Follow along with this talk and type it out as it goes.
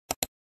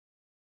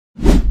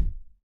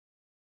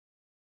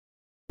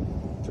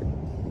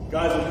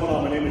Guys, what's going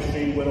on? My name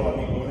is Whittle. I'm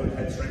the owner and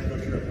head strength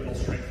coach here at Whittle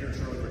Strength here in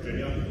Charlotte,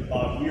 Virginia.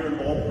 We are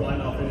an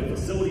all-prime outfitted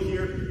facility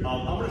here.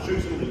 I'm going to show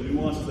you some of the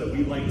nuances that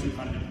we like to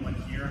kind of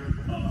implement here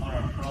on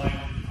our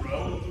Prime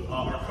Pro.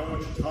 Our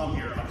coach, Tom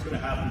here, I'm just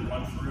going to have him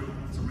run through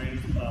some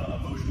range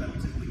of motion that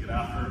we typically get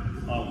after.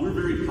 We're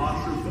very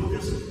posture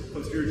focused,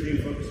 posterior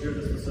chain focused here at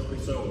this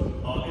facility. So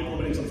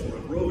implementing some sort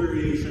of row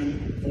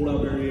variation,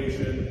 hold-out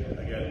variation,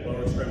 again,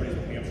 lower extremities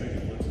with hamstrings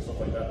and glutes and stuff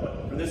like that.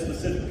 But for this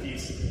specific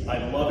piece, I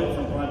love it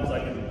from Prime because I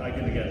can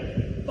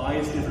again,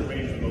 bias different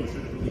ranges of motion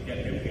and really get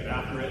him to get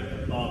after it.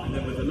 And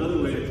then with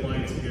another way to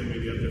clients, again,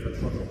 maybe have different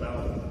structural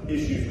balance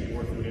issues when you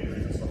work through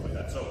injuries and stuff like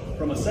that. So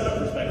from a setup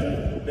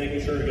perspective,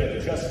 making sure to get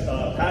the chest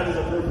pad is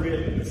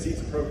appropriate, the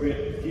seat's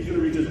appropriate. He's going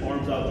to reach his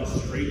arms out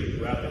just straight and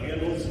grab the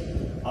handles.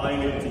 I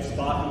am able to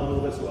spot him a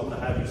little bit, so I'm going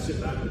to have you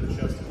sit back with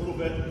the chest a little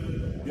bit.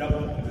 Yep,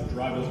 and just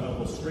drive those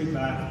elbows straight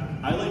back.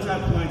 I like to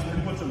have clients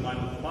pretty much in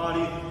line with the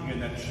body. Again,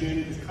 that chin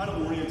is kind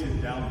of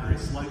oriented down very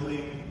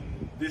slightly.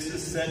 This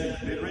is set in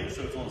the mid-range,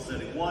 so it's on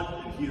setting 1,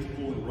 and he is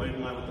pulling right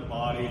in line with the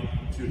body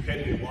to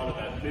hit a lot of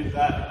that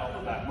mid-back and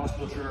upper back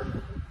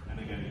musculature. And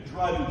again,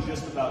 driving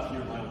just about here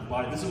in line with the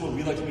body. This is what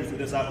we like to do for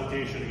this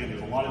application. Again,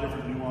 there's a lot of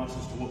different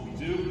nuances to what we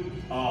do,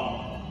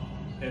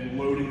 and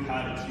loading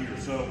patterns here.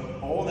 So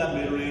all of that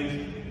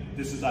mid-range,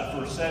 this is that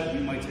first set.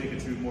 We might take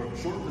it to more of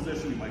a short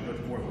position. We might go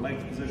to more of a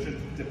length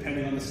position,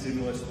 depending on the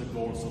stimulus, the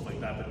goal, and stuff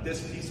like that. But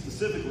this piece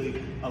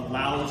specifically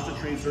allows us to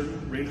train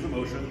certain ranges of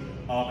motion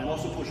and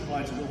also push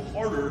clients a little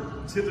harder,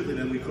 typically,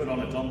 than we could on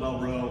a dumbbell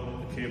row,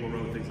 a cable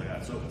row, things like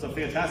that. So it's a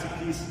fantastic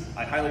piece.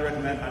 I highly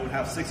recommend. I would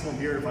have 6 of them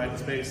here if I had the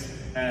space,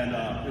 and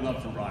we love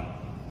it from Brian.